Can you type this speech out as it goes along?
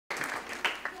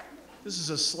This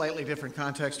is a slightly different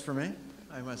context for me,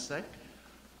 I must say.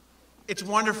 It's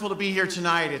wonderful to be here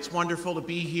tonight. It's wonderful to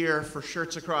be here for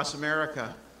Shirts Across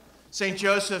America. St.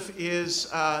 Joseph is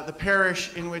the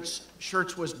parish in which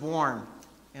Shirts was born,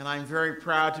 and I'm very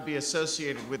proud to be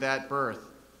associated with that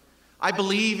birth. I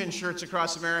believe in Shirts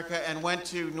Across America and went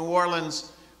to New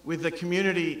Orleans with the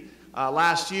community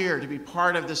last year to be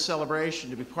part of this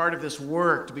celebration, to be part of this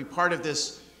work, to be part of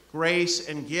this grace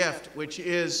and gift, which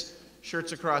is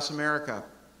Shirts Across America.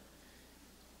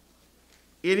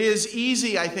 It is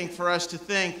easy, I think, for us to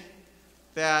think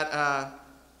that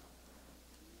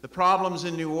the problems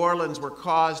in New Orleans were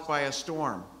caused by a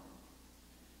storm.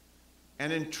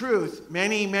 And in truth,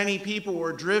 many, many people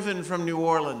were driven from New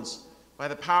Orleans by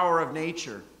the power of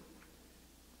nature.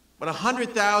 But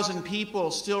 100,000 people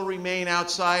still remain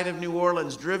outside of New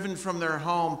Orleans, driven from their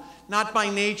home, not by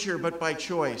nature, but by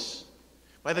choice.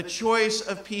 By the choice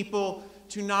of people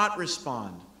to not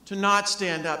respond, to not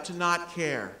stand up, to not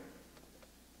care.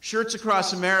 Shirts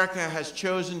Across America has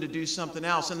chosen to do something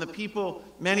else, and the people,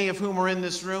 many of whom are in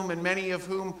this room and many of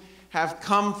whom have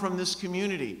come from this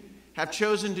community, have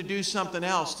chosen to do something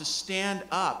else, to stand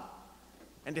up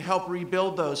and to help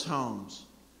rebuild those homes,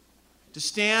 to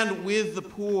stand with the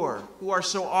poor who are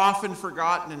so often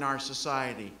forgotten in our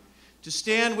society, to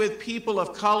stand with people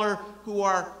of color who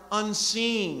are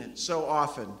unseen so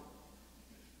often.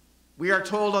 We are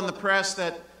told on the press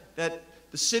that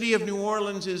the city of New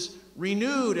Orleans is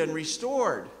renewed and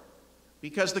restored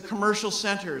because the commercial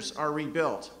centers are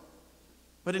rebuilt.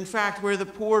 But in fact, where the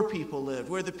poor people live,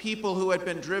 where the people who had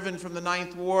been driven from the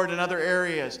Ninth Ward and other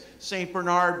areas, St.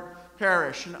 Bernard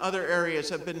Parish and other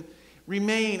areas,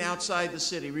 remain outside the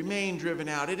city, remain driven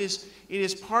out. It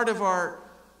is part of our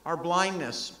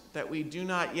blindness that we do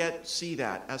not yet see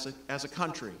that as a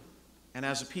country and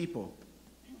as a people.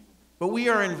 But we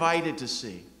are invited to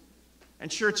see.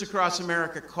 And Shirts Across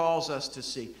America calls us to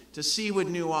see with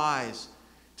new eyes,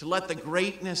 to let the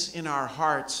greatness in our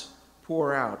hearts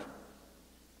pour out.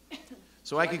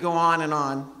 So I could go on and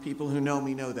on. People who know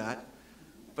me know that.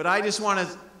 But I just want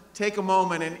to take a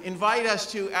moment and invite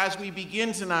us to, as we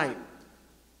begin tonight,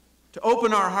 to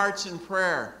open our hearts in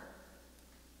prayer,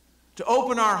 to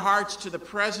open our hearts to the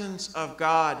presence of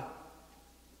God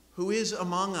who is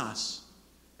among us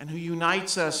and who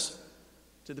unites us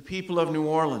to the people of New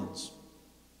Orleans.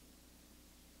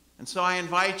 And so I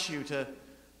invite you to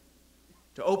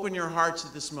open your hearts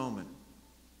at this moment,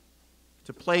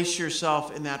 to place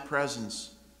yourself in that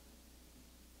presence,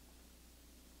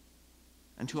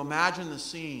 and to imagine the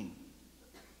scene.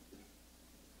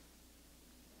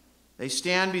 They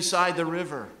stand beside the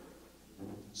river,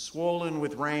 swollen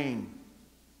with rain,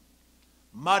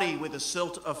 muddy with the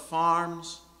silt of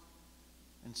farms,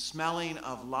 and smelling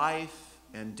of life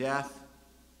and death,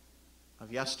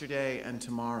 of yesterday and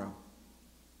tomorrow.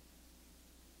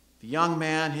 The young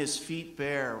man, his feet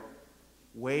bare,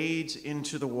 wades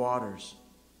into the waters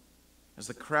as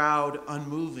the crowd,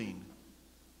 unmoving,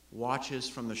 watches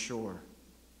from the shore.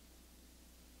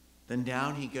 Then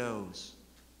down he goes,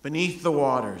 beneath the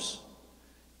waters,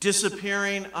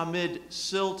 disappearing amid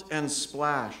silt and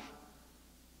splash.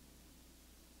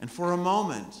 And for a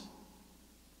moment,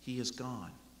 he is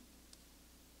gone.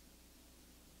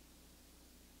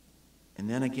 And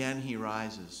then again he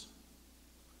rises,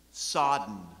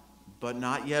 sodden, but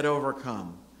not yet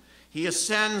overcome. He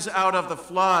ascends out of the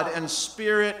flood, and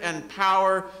spirit and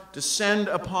power descend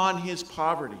upon his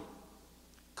poverty.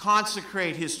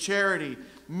 Consecrate his charity,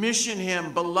 mission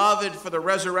him beloved for the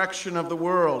resurrection of the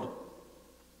world.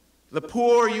 The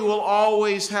poor you will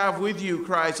always have with you,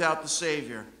 cries out the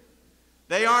Savior.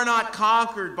 They are not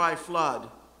conquered by flood,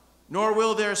 nor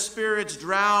will their spirits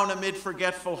drown amid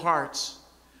forgetful hearts,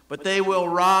 but they will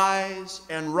rise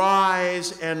and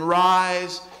rise and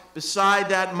rise beside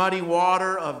that muddy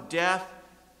water of death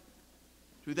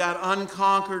through that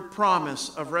unconquered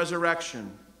promise of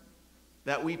resurrection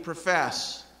that we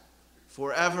profess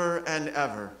forever and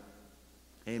ever.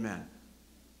 Amen.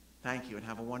 Thank you, and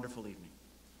have a wonderful evening.